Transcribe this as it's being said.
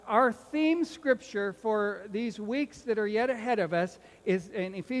our theme scripture for these weeks that are yet ahead of us is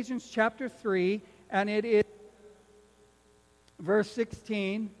in Ephesians chapter 3, and it is verse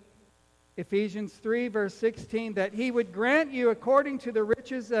 16. Ephesians 3, verse 16, that He would grant you according to the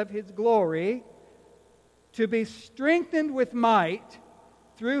riches of His glory to be strengthened with might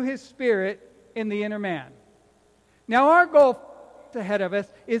through His Spirit in the inner man. Now our goal ahead of us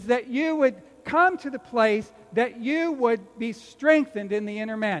is that you would come to the place that you would be strengthened in the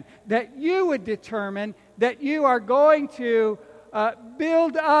inner man, that you would determine that you are going to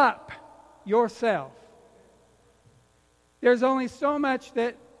build up yourself. There's only so much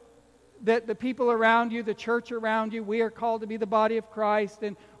that the people around you, the church around you, we are called to be the body of Christ,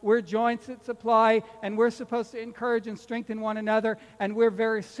 and we're joints that supply, and we're supposed to encourage and strengthen one another, and we're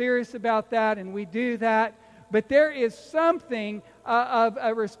very serious about that, and we do that. But there is something of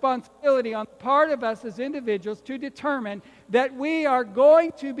a responsibility on the part of us as individuals to determine that we are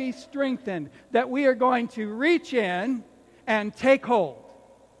going to be strengthened, that we are going to reach in and take hold.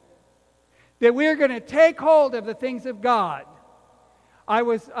 That we are going to take hold of the things of God. I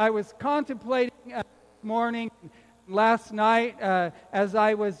was contemplating this morning, last night, as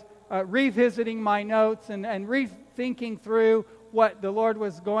I was revisiting my notes and rethinking through what the Lord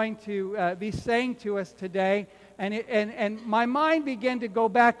was going to be saying to us today. And my mind began to go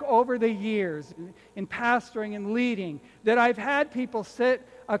back over the years in pastoring and leading, that I've had people sit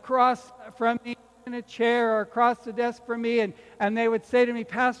across from me in a chair or across the desk from me, and they would say to me,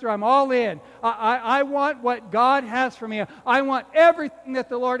 Pastor, I'm all in. I want what God has for me. I want everything that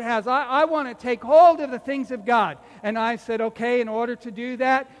the Lord has. I want to take hold of the things of God. And I said, okay, in order to do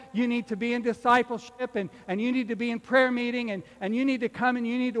that, you need to be in discipleship, and you need to be in prayer meeting, and you need to come and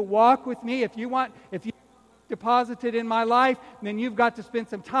you need to walk with me. If you deposited in my life, then you've got to spend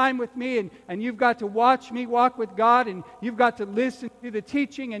some time with me, and you've got to watch me walk with God, and you've got to listen to the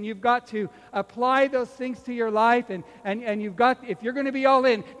teaching, and you've got to apply those things to your life, and you've got, if you're going to be all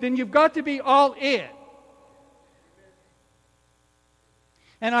in, then you've got to be all in.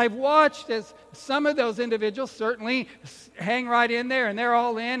 And I've watched as some of those individuals certainly hang right in there, and they're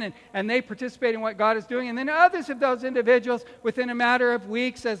all in, and they participate in what God is doing. And then others of those individuals, within a matter of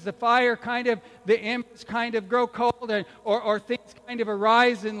weeks, as the fire the embers kind of grow cold, or things kind of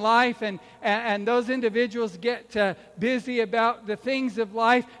arise in life, and those individuals get busy about the things of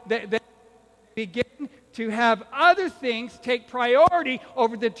life, they begin to have other things take priority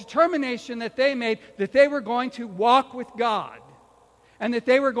over the determination that they made that they were going to walk with God. And that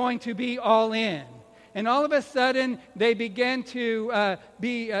they were going to be all in. And all of a sudden, they began to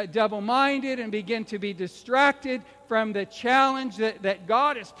be double-minded and begin to be distracted from the challenge that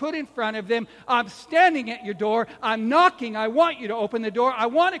God has put in front of them. I'm standing at your door. I'm knocking. I want you to open the door. I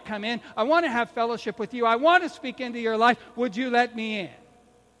want to come in. I want to have fellowship with you. I want to speak into your life. Would you let me in?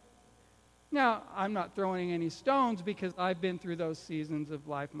 Now, I'm not throwing any stones because I've been through those seasons of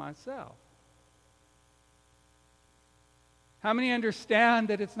life myself. How many understand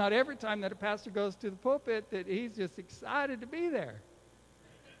that it's not every time that a pastor goes to the pulpit that he's just excited to be there?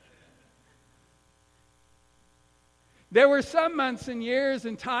 There were some months and years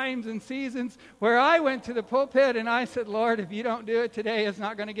and times and seasons where I went to the pulpit and I said, Lord, if you don't do it today, it's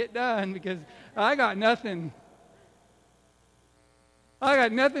not going to get done because I got nothing. I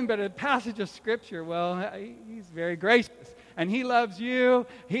got nothing but a passage of Scripture. Well, He's very gracious. And He loves you.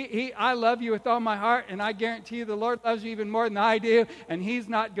 I love you with all my heart, and I guarantee you the Lord loves you even more than I do, and He's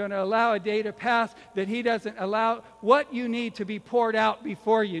not going to allow a day to pass that He doesn't allow what you need to be poured out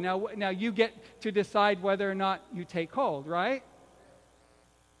before you. Now you get to decide whether or not you take hold, right?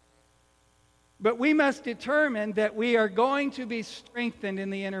 But we must determine that we are going to be strengthened in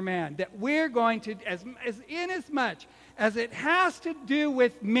the inner man, that we're going to, as much as it has to do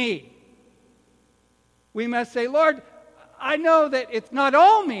with me, we must say, Lord, I know that it's not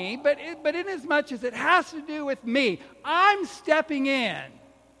all me, but in as much as it has to do with me, I'm stepping in.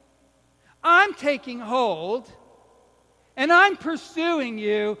 I'm taking hold, and I'm pursuing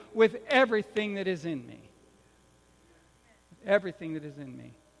you with everything that is in me. Everything that is in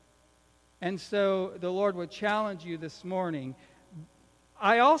me. And so the Lord would challenge you this morning.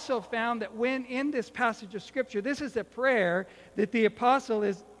 I also found that when in this passage of Scripture, this is a prayer that the apostle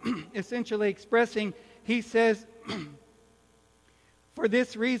is essentially expressing. He says, for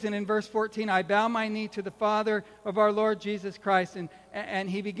this reason, in verse 14, I bow my knee to the Father of our Lord Jesus Christ. And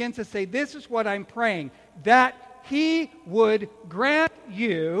he begins to say, this is what I'm praying, that He would grant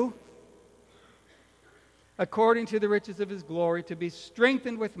you, according to the riches of His glory, to be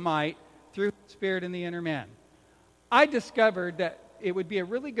strengthened with might through His Spirit in the inner man. I discovered that it would be a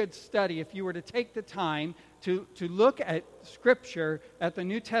really good study if you were to take the time to look at Scripture, at the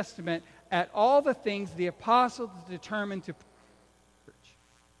New Testament, at all the things the apostles determined to preach.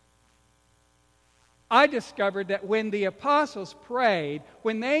 I discovered that when the apostles prayed,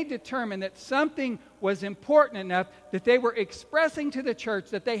 when they determined that something was important enough, that they were expressing to the church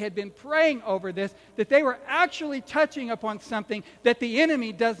that they had been praying over this, that they were actually touching upon something that the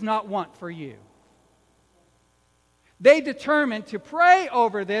enemy does not want for you. They determined to pray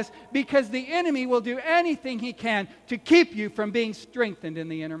over this because the enemy will do anything he can to keep you from being strengthened in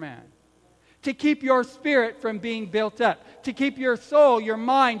the inner man, to keep your spirit from being built up, to keep your soul, your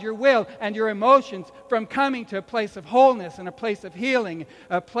mind, your will, and your emotions from coming to a place of wholeness and a place of healing,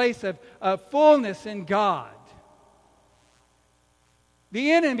 a place of fullness in God. The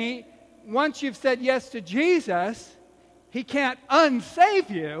enemy, once you've said yes to Jesus, he can't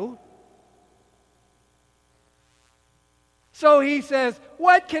unsave you. So he says,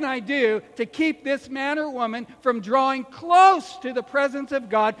 what can I do to keep this man or woman from drawing close to the presence of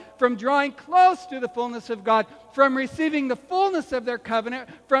God, from drawing close to the fullness of God, from receiving the fullness of their covenant,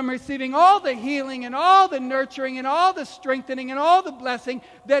 from receiving all the healing and all the nurturing and all the strengthening and all the blessing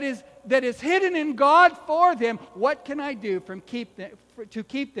that is hidden in God for them? What can I do to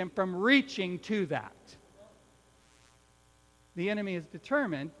keep them from reaching to that? The enemy is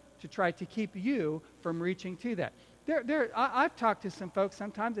determined to try to keep you from reaching to that. I've talked to some folks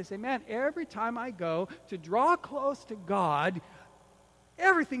sometimes. They say, man, every time I go to draw close to God,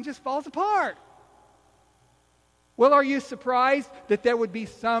 everything just falls apart. Well, are you surprised that there would be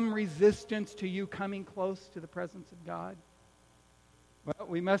some resistance to you coming close to the presence of God? Well,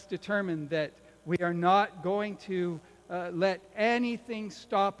 we must determine that we are not going to let anything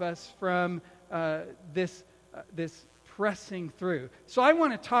stop us from this pressing through. So I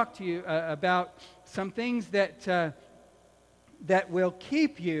want to talk to you about some things that will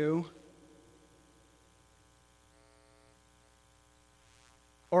keep you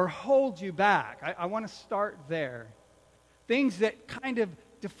or hold you back. I want to start there. Things that kind of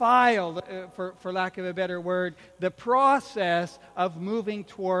defile, for lack of a better word, the process of moving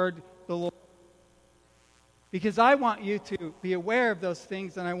toward the Lord. Because I want you to be aware of those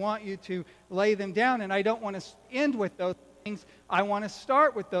things, and I want you to lay them down, and I don't want to end with those things. I want to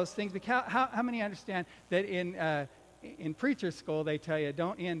start with those things. Because how many understand that in preacher school they tell you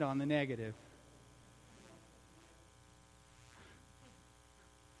don't end on the negative?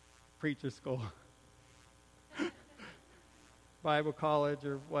 Preacher school. Bible college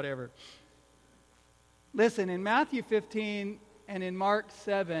or whatever. Listen, in Matthew 15 and in Mark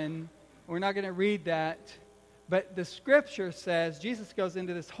 7, we're not going to read that, but the Scripture says, Jesus goes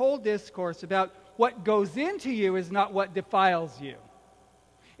into this whole discourse about what goes into you is not what defiles you.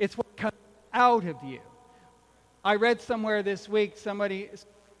 It's what comes out of you. I read somewhere this week, somebody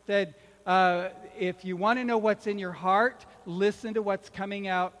said, if you want to know what's in your heart, listen to what's coming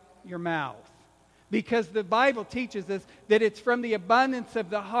out your mouth. Because the Bible teaches us that it's from the abundance of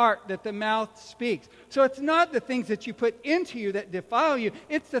the heart that the mouth speaks. So it's not the things that you put into you that defile you.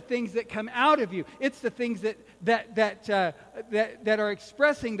 It's the things that come out of you. It's the things that are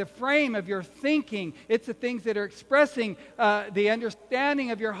expressing the frame of your thinking. It's the things that are expressing the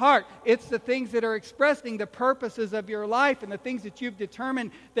understanding of your heart. It's the things that are expressing the purposes of your life and the things that you've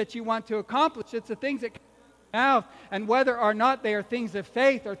determined that you want to accomplish. It's the things that mouth, and whether or not they are things of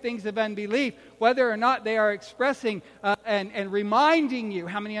faith or things of unbelief, whether or not they are expressing and reminding you.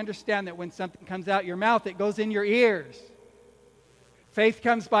 How many understand that when something comes out your mouth, it goes in your ears? Faith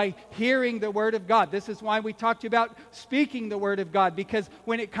comes by hearing the Word of God. This is why we talked about speaking the Word of God, because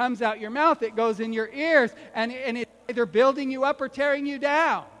when it comes out your mouth, it goes in your ears, and it's either building you up or tearing you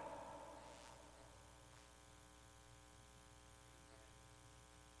down.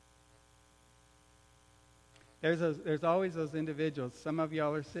 There's always those individuals, some of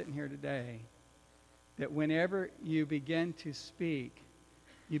y'all are sitting here today, that whenever you begin to speak,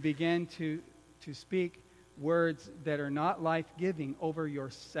 you begin to speak words that are not life-giving over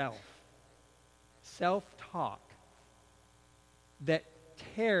yourself. Self-talk that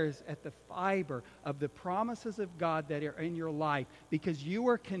tears at the fiber of the promises of God that are in your life, because you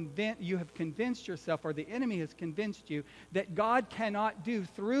have convinced yourself, or the enemy has convinced you, that God cannot do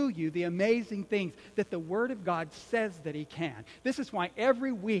through you the amazing things that the Word of God says that He can. This is why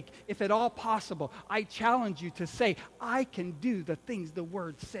every week, if at all possible, I challenge you to say, I can do the things the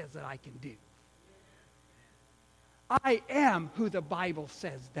Word says that I can do. I am who the Bible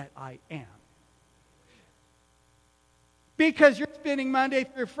says that I am. Because you're spending Monday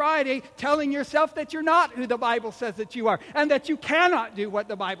through Friday telling yourself that you're not who the Bible says that you are, and that you cannot do what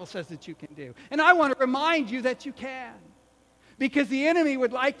the Bible says that you can do. And I want to remind you that you can. Because the enemy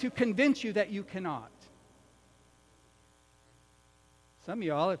would like to convince you that you cannot. Some of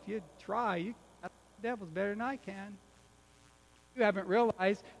y'all, if you try, you got the devil's better than I can. You haven't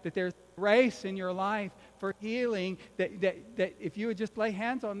realized that there's grace in your life for healing, that if you would just lay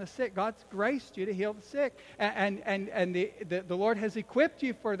hands on the sick, God's graced you to heal the sick. And the Lord has equipped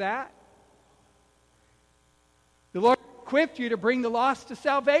you for that. The Lord equipped you to bring the lost to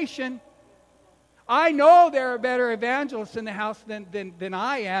salvation. I know there are better evangelists in the house than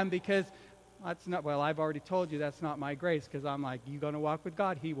I am, because that's not, well, I've already told you that's not my grace, because I'm like, you going to walk with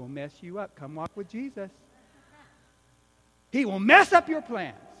God? He will mess you up. Come walk with Jesus. He will mess up your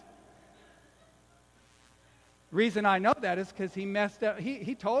plans. Reason I know that is because he messed up.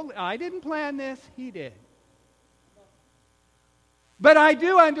 He told, I didn't plan this. He did. But I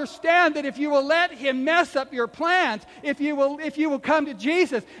do understand that if you will let him mess up your plans, if you will come to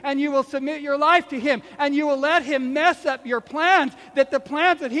Jesus and you will submit your life to him and you will let him mess up your plans, that the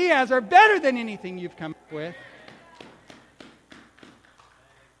plans that he has are better than anything you've come up with.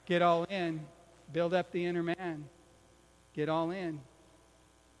 Get all in. Build up the inner man. Get all in.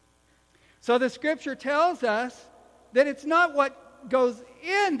 So the scripture tells us that it's not what goes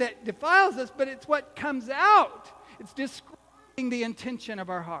in that defiles us, but it's what comes out. It's describing the intention of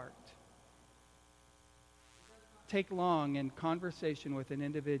our heart. Take long in conversation with an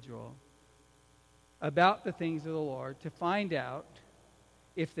individual about the things of the Lord to find out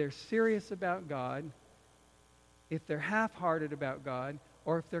if they're serious about God, if they're half-hearted about God,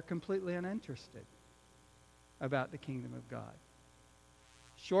 or if they're completely uninterested about the kingdom of God.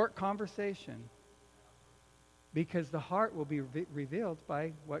 Short conversation, because the heart will be revealed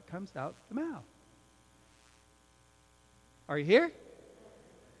by what comes out the mouth. Are you here?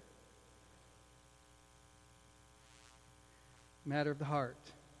 Matter of the heart.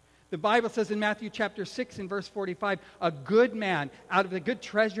 The Bible says in Matthew chapter 6 and verse 45, a good man out of the good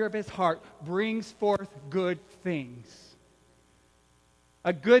treasure of his heart brings forth good things.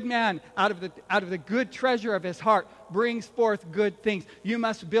 A good man out of the good treasure of his heart brings forth good things. You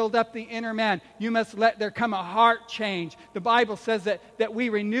must build up the inner man. You must let there come a heart change. The Bible says that we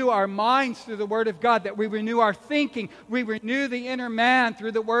renew our minds through the Word of God, that we renew our thinking. We renew the inner man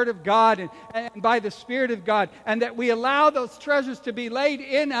through the Word of God and by the Spirit of God, and that we allow those treasures to be laid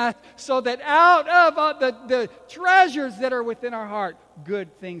in us so that out of the treasures that are within our heart,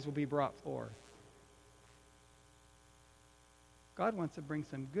 good things will be brought forth. God wants to bring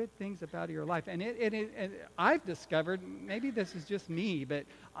some good things up out of your life. And I've discovered, maybe this is just me, but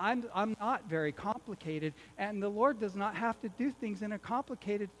I'm not very complicated. And the Lord does not have to do things in a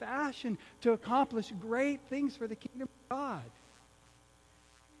complicated fashion to accomplish great things for the kingdom of God.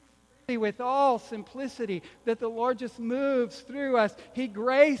 With all simplicity, that the Lord just moves through us. He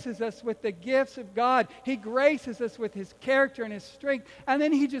graces us with the gifts of God. He graces us with His character and His strength. And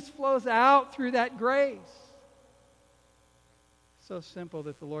then He just flows out through that grace. So simple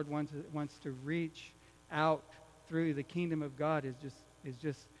that the Lord wants to reach out through the kingdom of God is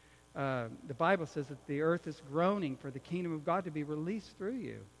just the Bible says that the earth is groaning for the kingdom of God to be released through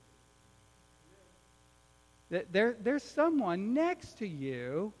you. That there's someone next to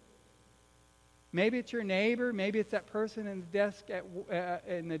you. Maybe it's your neighbor. Maybe it's that person in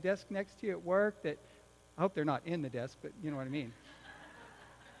the desk next to you at work. That I hope they're not in the desk, but you know what I mean.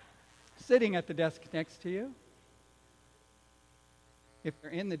 Sitting at the desk next to you. If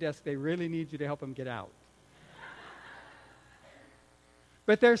they're in the desk, they really need you to help them get out.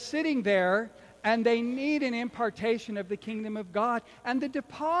 But they're sitting there, and they need an impartation of the kingdom of God. And the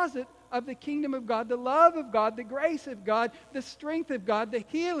deposit of the kingdom of God, the love of God, the grace of God, the strength of God, the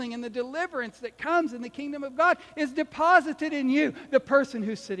healing and the deliverance that comes in the kingdom of God is deposited in you, the person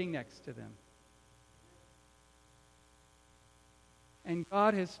who's sitting next to them. And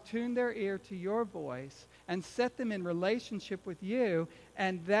God has tuned their ear to your voice and set them in relationship with you,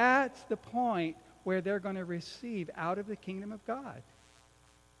 and that's the point where they're going to receive out of the kingdom of God.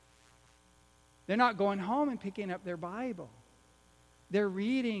 They're not going home and picking up their Bible. They're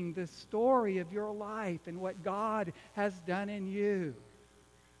reading the story of your life and what God has done in you.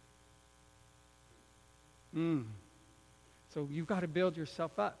 So you've got to build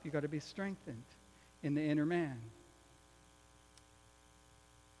yourself up. You've got to be strengthened in the inner man.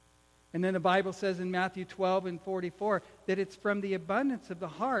 And then the Bible says in Matthew 12 and 44 that it's from the abundance of the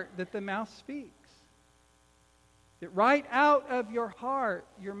heart that the mouth speaks. That right out of your heart,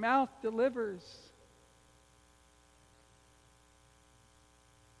 your mouth delivers.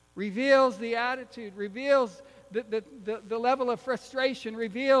 Reveals the attitude, reveals the level of frustration,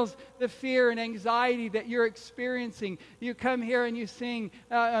 reveals the fear and anxiety that you're experiencing. You come here and you sing,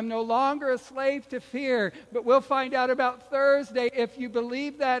 I'm no longer a slave to fear. But we'll find out about Thursday if you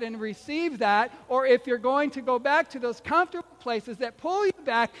believe that and receive that, or if you're going to go back to those comfortable places that pull you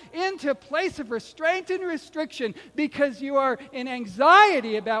back into a place of restraint and restriction because you are in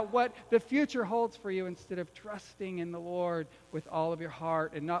anxiety about what the future holds for you, instead of trusting in the Lord with all of your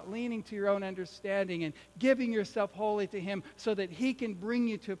heart and not leaning to your own understanding and giving yourself wholly to Him so that He can bring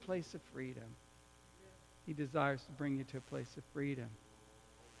you to a place of freedom. He desires to bring you to a place of freedom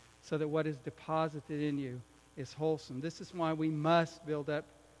so that what is deposited in you is wholesome. This is why we must build up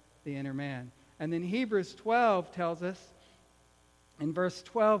the inner man. And then Hebrews 12 tells us, in verse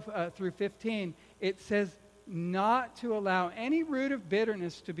 12 through 15, it says not to allow any root of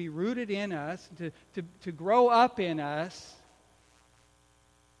bitterness to be rooted in us, to grow up in us,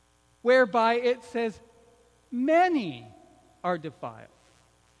 whereby it says many are defiled.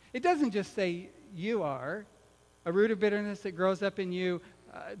 It doesn't just say you are. A root of bitterness that grows up in you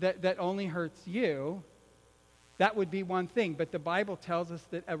that only hurts you, that would be one thing. But the Bible tells us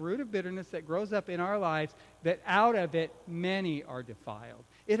that a root of bitterness that grows up in our lives, that out of it many are defiled.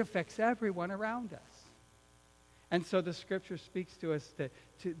 It affects everyone around us. And so the Scripture speaks to us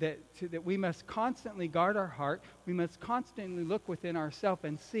that we must constantly guard our heart. We must constantly look within ourselves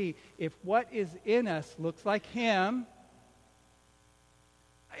and see if what is in us looks like Him.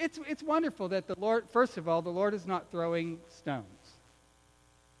 It's wonderful that the Lord, first of all, the Lord is not throwing stones.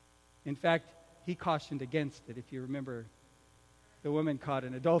 In fact, He cautioned against it, if you remember the woman caught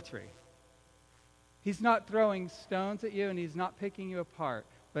in adultery. He's not throwing stones at you and He's not picking you apart,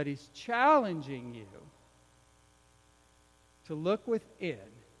 but He's challenging you to look within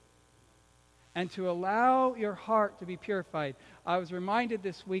and to allow your heart to be purified. I was reminded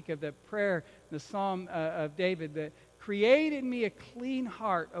this week of the prayer, the Psalm of David, that create in me a clean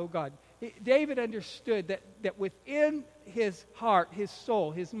heart, O God. David understood that within his heart, his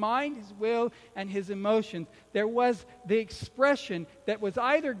soul, his mind, his will, and his emotions, there was the expression that was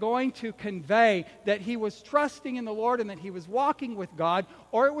either going to convey that he was trusting in the Lord and that he was walking with God,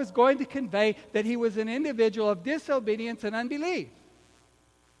 or it was going to convey that he was an individual of disobedience and unbelief.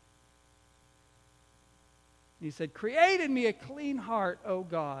 He said, create in me a clean heart, O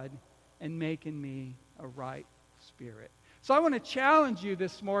God, and make in me a right spirit. So I want to challenge you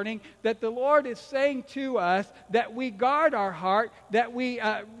this morning that the Lord is saying to us that we guard our heart, that we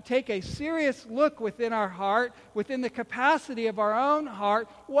take a serious look within our heart, within the capacity of our own heart,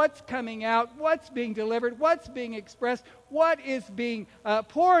 what's coming out, what's being delivered, what's being expressed, what is being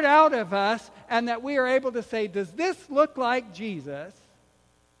poured out of us, and that we are able to say, does this look like Jesus?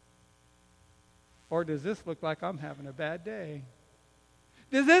 Or does this look like I'm having a bad day?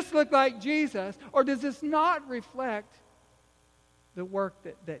 Does this look like Jesus? Or does this not reflect the work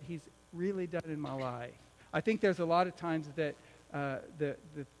that He's really done in my life? I think there's a lot of times that the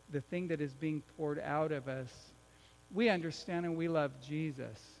thing that is being poured out of us, we understand and we love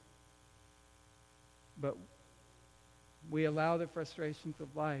Jesus, but we allow the frustrations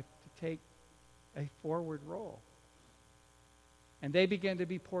of life to take a forward role. And they begin to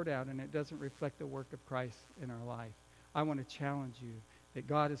be poured out, and it doesn't reflect the work of Christ in our life. I want to challenge you that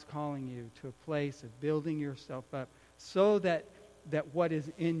God is calling you to a place of building yourself up so that what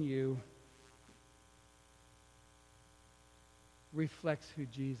is in you reflects who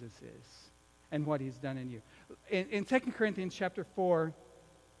Jesus is and what He's done in you. In 2 Corinthians chapter 4,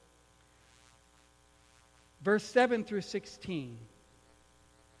 verse 7 through 16,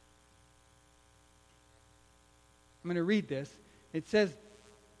 I'm going to read this. It says,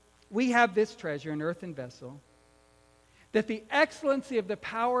 we have this treasure in earthen vessel, that the excellency of the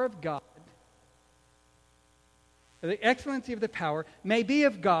power of God, the excellency of the power may be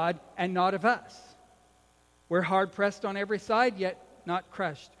of God and not of us. We're hard pressed on every side, yet not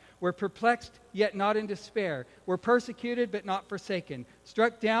crushed. We're perplexed, yet not in despair. We're persecuted, but not forsaken.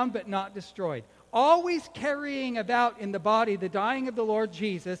 Struck down, but not destroyed. Always carrying about in the body the dying of the Lord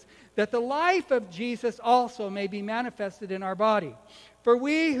Jesus, that the life of Jesus also may be manifested in our body. For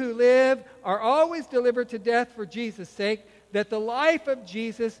we who live are always delivered to death for Jesus' sake, that the life of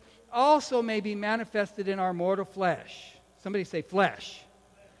Jesus also may be manifested in our mortal flesh. Somebody say flesh.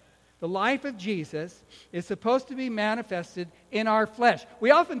 The life of Jesus is supposed to be manifested in our flesh.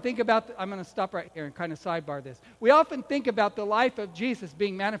 We often think about, I'm going to stop right here and kind of sidebar this. We often think about the life of Jesus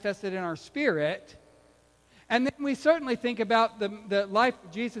being manifested in our spirit, And then we certainly think about the life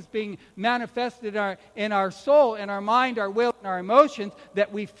of Jesus being manifested in our soul, in our mind, our will, and our emotions,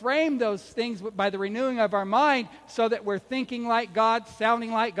 that we frame those things by the renewing of our mind so that we're thinking like God,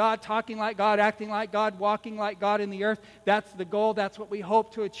 sounding like God, talking like God, acting like God, walking like God in the earth. That's the goal. That's what we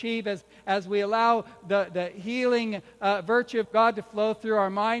hope to achieve as we allow the healing virtue of God to flow through our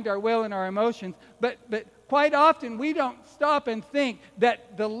mind, our will, and our emotions. But quite often, we don't stop and think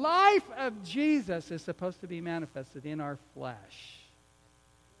that the life of Jesus is supposed to be manifested in our flesh.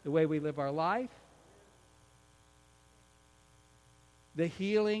 The way we live our life, the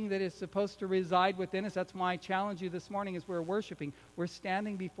healing that is supposed to reside within us. That's why I challenge you this morning as we're worshiping. We're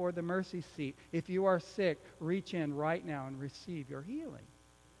standing before the mercy seat. If you are sick, reach in right now and receive your healing.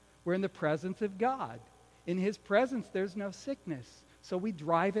 We're in the presence of God. In His presence, there's no sickness. So we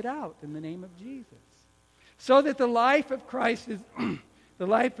drive it out in the name of Jesus. So that the life of Christ is the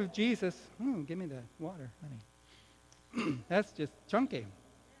life of Jesus. Give me the water, honey. That's just chunky.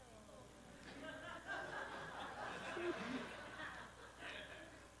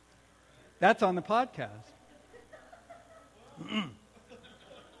 That's on the podcast.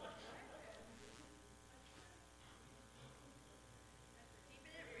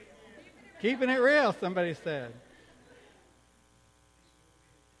 Keeping it real, somebody said.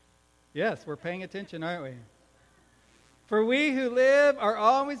 Yes, we're paying attention, aren't we? For we who live are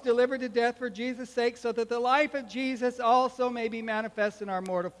always delivered to death for Jesus' sake, so that the life of Jesus also may be manifest in our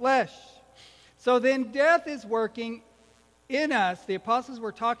mortal flesh. So then death is working in us. The apostles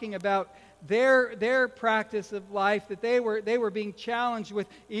were talking about their practice of life, that they were being challenged with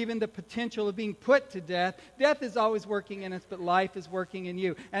even the potential of being put to death. Death is always working in us, but life is working in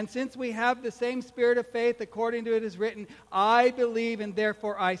you. And since we have the same spirit of faith, according to it is written, I believe and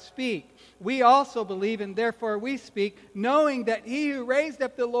therefore I speak. We also believe and therefore we speak, knowing that He who raised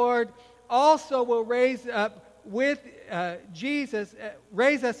up the Lord also will raise up with Jesus,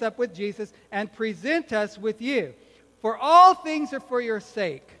 raise us up with Jesus and present us with you. For all things are for your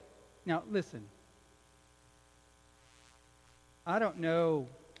sake. Now, listen. I don't know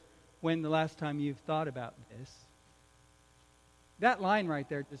when the last time you've thought about this. That line right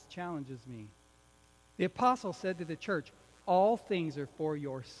there just challenges me. The apostle said to the church, all things are for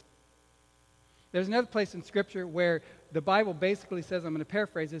your sake. There's another place in Scripture where the Bible basically says, I'm going to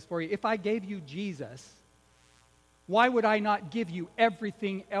paraphrase this for you, if I gave you Jesus, why would I not give you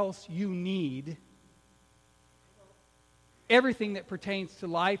everything else you need? Everything that pertains to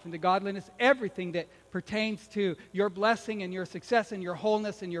life and to godliness, everything that pertains to your blessing and your success and your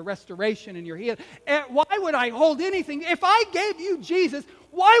wholeness and your restoration and your healing. Why would I hold anything? If I gave you Jesus,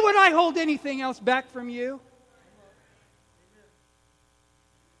 why would I hold anything else back from you?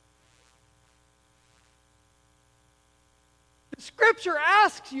 The Scripture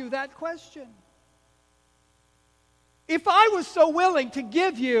asks you that question. If I was so willing to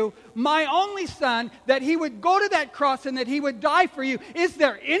give you my only Son, that He would go to that cross and that He would die for you, is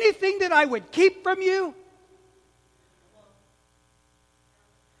there anything that I would keep from you?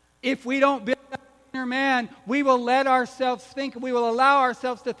 If we don't build that inner man, we will let ourselves think, we will allow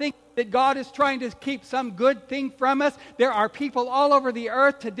ourselves to think that God is trying to keep some good thing from us. There are people all over the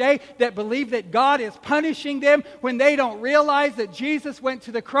earth today that believe that God is punishing them when they don't realize that Jesus went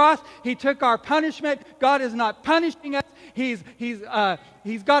to the cross. He took our punishment. God is not punishing us. He's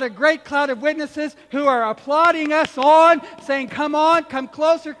got a great cloud of witnesses who are applauding us on, saying, come on, come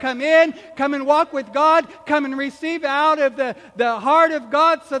closer, come in, come and walk with God, come and receive out of the heart of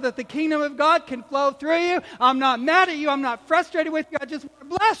God so that the kingdom of God can flow through you. I'm not mad at you. I'm not frustrated with you. I just want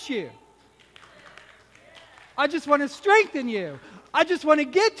to bless you. I just want to strengthen you. I just want to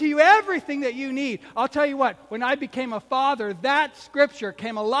get to you everything that you need. I'll tell you what, when I became a father, that Scripture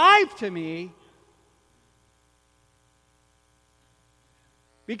came alive to me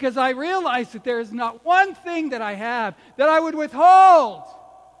because I realized that there is not one thing that I have that I would withhold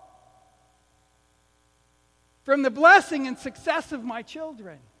from the blessing and success of my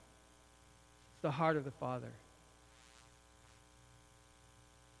children. It's the heart of the Father.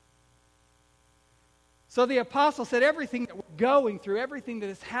 So the apostle said everything that we're going through, everything that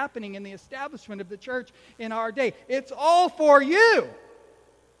is happening in the establishment of the church in our day, it's all for you.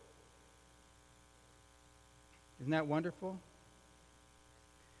 Isn't that wonderful?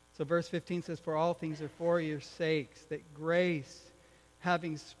 So verse 15 says, for all things are for your sakes, that grace,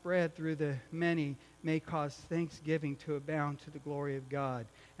 having spread through the many, may cause thanksgiving to abound to the glory of God.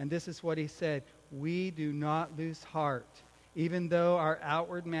 And this is what he said, we do not lose heart, even though our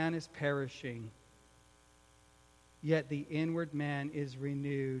outward man is perishing. Yet the inward man is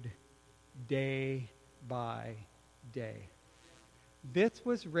renewed day by day. This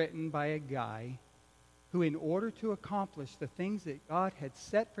was written by a guy who in order to accomplish the things that God had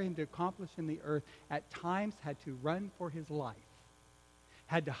set for him to accomplish in the earth, at times had to run for his life,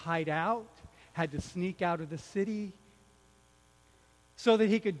 had to hide out, had to sneak out of the city so that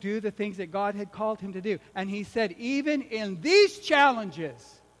he could do the things that God had called him to do. And he said, even in these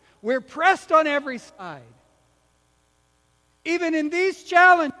challenges, we're pressed on every side. Even in these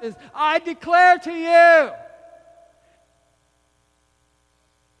challenges, I declare to you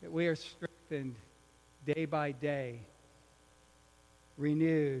that we are strengthened day by day,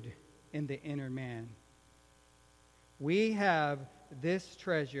 renewed in the inner man. We have this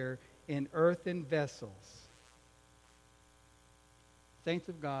treasure in earthen vessels. Saints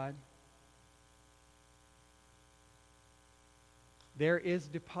of God, there is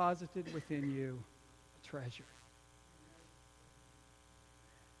deposited within you a treasure.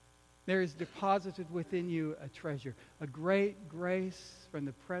 There is deposited within you a treasure, a great grace from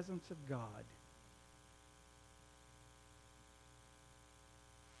the presence of God.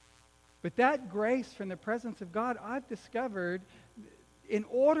 But that grace from the presence of God, I've discovered, in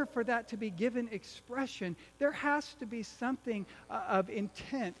order for that to be given expression, there has to be something of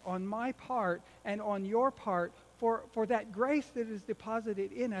intent on my part and on your part for that grace that is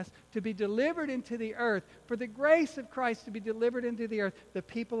deposited in us to be delivered into the earth. For the grace of Christ to be delivered into the earth, the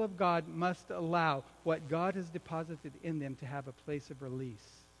people of God must allow what God has deposited in them to have a place of release.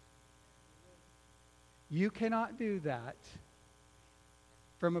 You cannot do that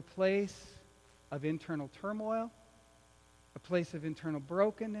from a place of internal turmoil, a place of internal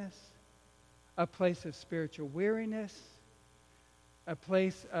brokenness, a place of spiritual weariness, a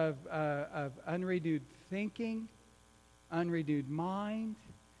place of unrenewed thinking, unrenewed mind.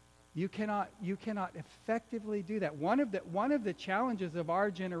 You cannot effectively do that. One of the challenges of our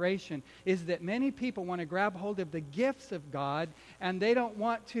generation is that many people want to grab hold of the gifts of God, and they don't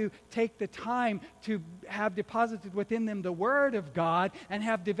want to take the time to have deposited within them the Word of God and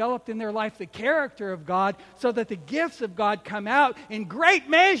have developed in their life the character of God, so that the gifts of God come out in great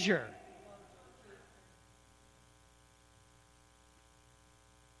measure.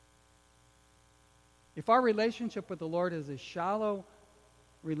 If our relationship with the Lord is a shallow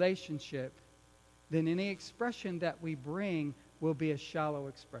relationship, then any expression that we bring will be a shallow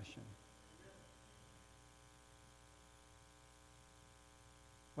expression.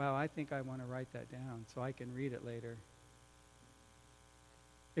 Wow, I think I want to write that down so I can read it later.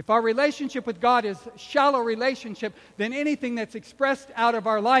 If our relationship with God is a shallow relationship, then anything that's expressed out of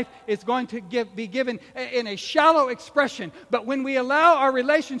our life is going to be given in a shallow expression. But when we allow our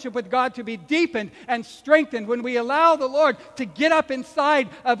relationship with God to be deepened and strengthened, when we allow the Lord to get up inside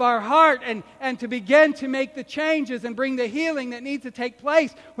of our heart and to begin to make the changes and bring the healing that needs to take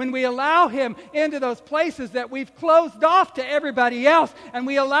place, when we allow Him into those places that we've closed off to everybody else, and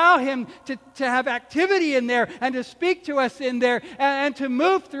we allow Him to have activity in there and to speak to us in there and to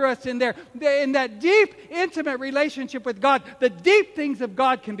move through us in there, in that deep, intimate relationship with God, the deep things of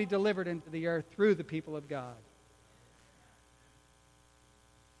God can be delivered into the earth through the people of God.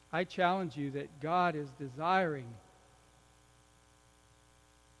 I challenge you that God is desiring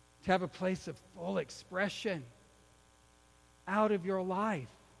to have a place of full expression out of your life.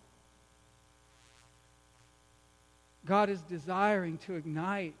 God is desiring to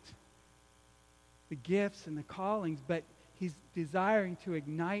ignite the gifts and the callings, but He's desiring to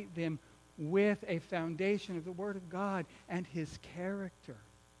ignite them with a foundation of the Word of God and His character.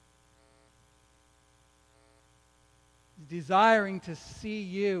 He's desiring to see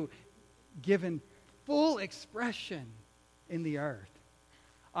you given full expression in the earth.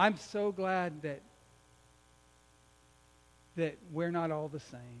 I'm so glad that we're not all the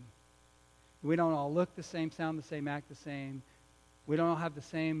same. We don't all look the same, sound the same, act the same. We don't all have the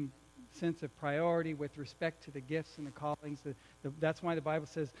same sense of priority with respect to the gifts and the callings. That's why the Bible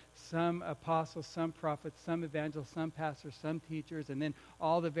says some apostles, some prophets, some evangelists, some pastors, some teachers, and then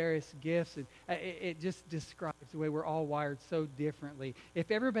all the various gifts. And it just describes the way we're all wired so differently.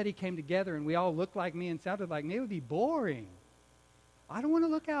 If everybody came together and we all looked like me and sounded like me, it would be boring. I don't want to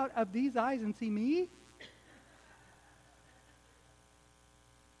look out of these eyes and see me.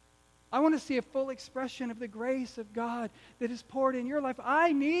 I want to see a full expression of the grace of God that is poured in your life.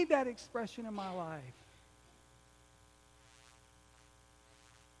 I need that expression in my life.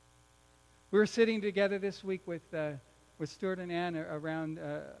 We were sitting together this week with Stuart and Ann around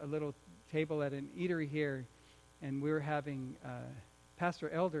a little table at an eatery here, and we were having Pastor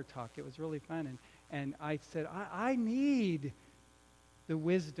Elder talk. It was really fun, and I said, I need the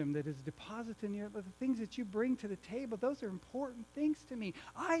wisdom that is deposited in you, the things that you bring to the table. Those are important things to me.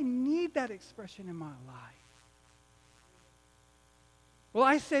 I need that expression in my life. Well,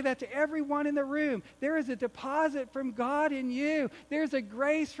 I say that to everyone in the room. There is a deposit from God in you. There's a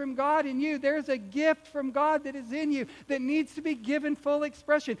grace from God in you. There's a gift from God that is in you that needs to be given full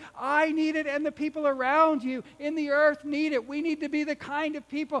expression. I need it, and the people around you in the earth need it. We need to be the kind of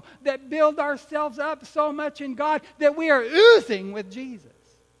people that build ourselves up so much in God that we are oozing with Jesus.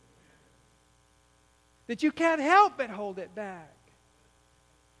 That you can't help but hold it back.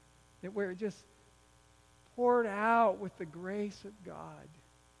 That we're just poured out with the grace of God.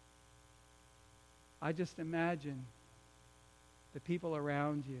 I just imagine the people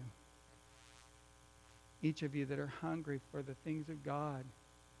around you, each of you that are hungry for the things of God,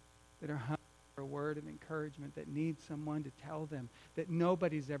 that are hungry for a word of encouragement, that need someone to tell them that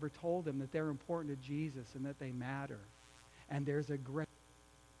nobody's ever told them that they're important to Jesus and that they matter. And there's a grace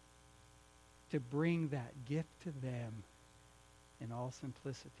to bring that gift to them in all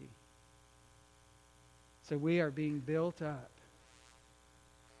simplicity. So we are being built up.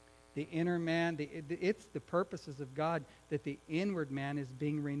 The inner man, it's the purposes of God that the inward man is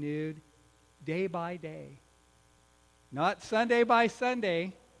being renewed day by day. Not Sunday by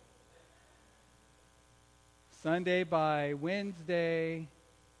Sunday. Sunday by Wednesday.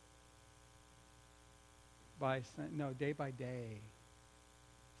 Day by day.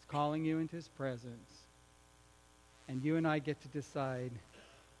 He's calling you into His presence. And you and I get to decide,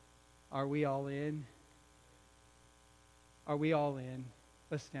 are we all in? Are we all in?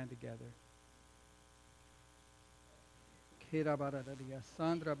 Let's stand together.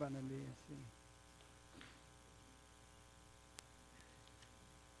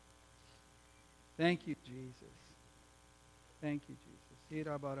 Thank you, Jesus. Thank you, Jesus.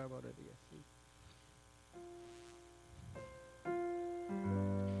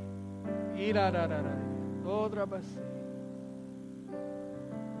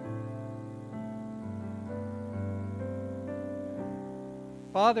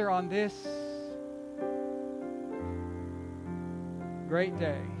 Father, on this great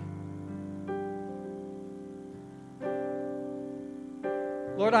day,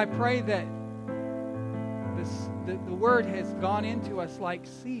 Lord, I pray that the word has gone into us like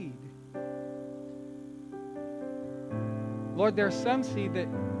seed. Lord, there's some seed that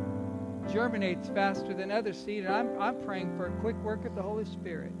germinates faster than other seed, and I'm praying for a quick work of the Holy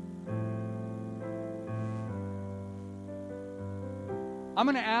Spirit. I'm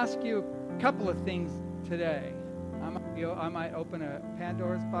going to ask you a couple of things today. I might open a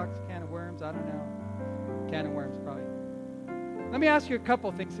Pandora's box, can of worms. I don't know. Can of worms, probably. Let me ask you a couple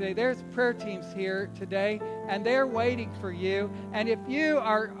of things today. There's prayer teams here today, and they're waiting for you. And if you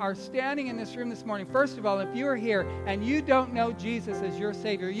are standing in this room this morning, first of all, if you are here and you don't know Jesus as your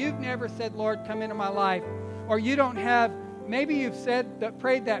Savior, you've never said, Lord, come into my life, or you don't have, maybe you've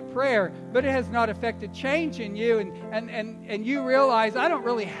prayed that prayer, but it has not affected change in you, and you realize, I don't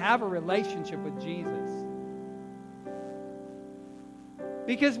really have a relationship with Jesus.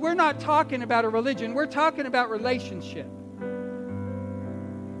 Because we're not talking about a religion, we're talking about relationship.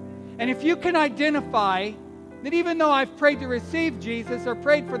 And if you can identify that even though I've prayed to receive Jesus or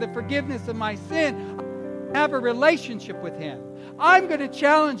prayed for the forgiveness of my sin, I have a relationship with Him, I'm going to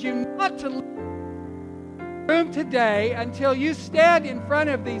challenge you not to leave the room today until you stand in front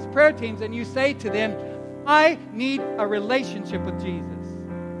of these prayer teams and you say to them, I need a relationship with Jesus.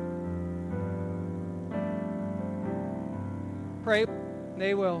 Pray,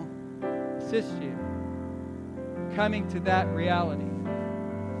 they will assist you coming to that reality.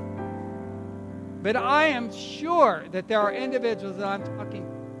 But I am sure that there are individuals that I'm talking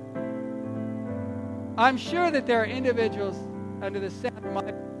to. I'm sure that there are individuals under the sound of my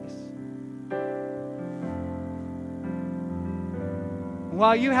voice.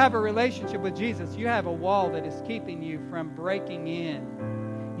 While you have a relationship with Jesus, you have a wall that is keeping you from breaking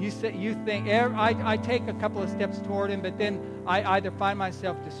in. You think, I take a couple of steps toward Him, but then I either find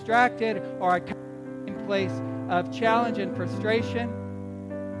myself distracted or I come in a place of challenge and frustration.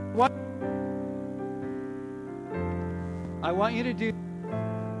 What I want you to do,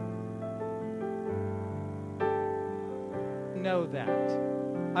 know that.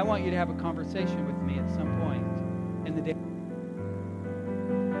 I want you to have a conversation with me at some point in the day.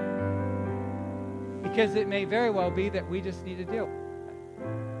 Because it may very well be that we just need to deal with it.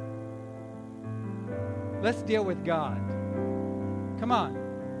 Let's deal with God. Come on.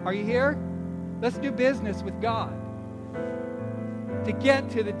 Are you here? Let's do business with God. To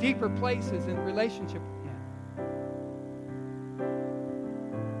get to the deeper places in relationship with Him.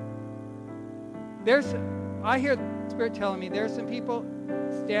 I hear the Spirit telling me there's some people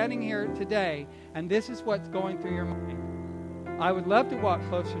standing here today, and this is what's going through your mind. I would love to walk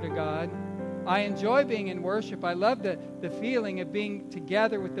closer to God, I enjoy being in worship. I love the feeling of being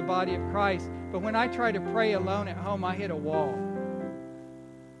together with the body of Christ. But when I try to pray alone at home, I hit a wall.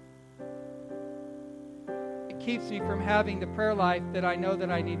 It keeps me from having the prayer life that I know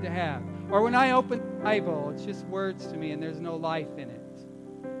that I need to have. Or when I open the Bible, it's just words to me and there's no life in it.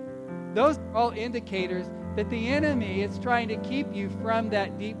 Those are all indicators that the enemy is trying to keep you from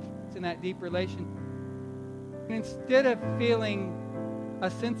that deep and that deep relationship. And instead of feeling a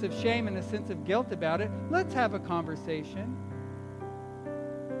sense of shame and a sense of guilt about it, let's have a conversation.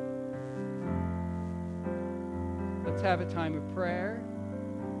 Let's have a time of prayer,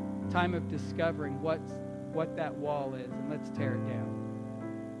 time of discovering what that wall is, and let's tear it down.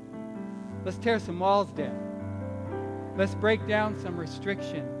 Let's tear some walls down. Let's break down some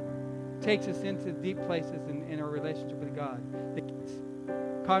restriction. It takes us into deep places in our relationship with God. The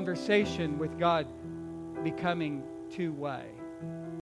conversation with God becoming two-way.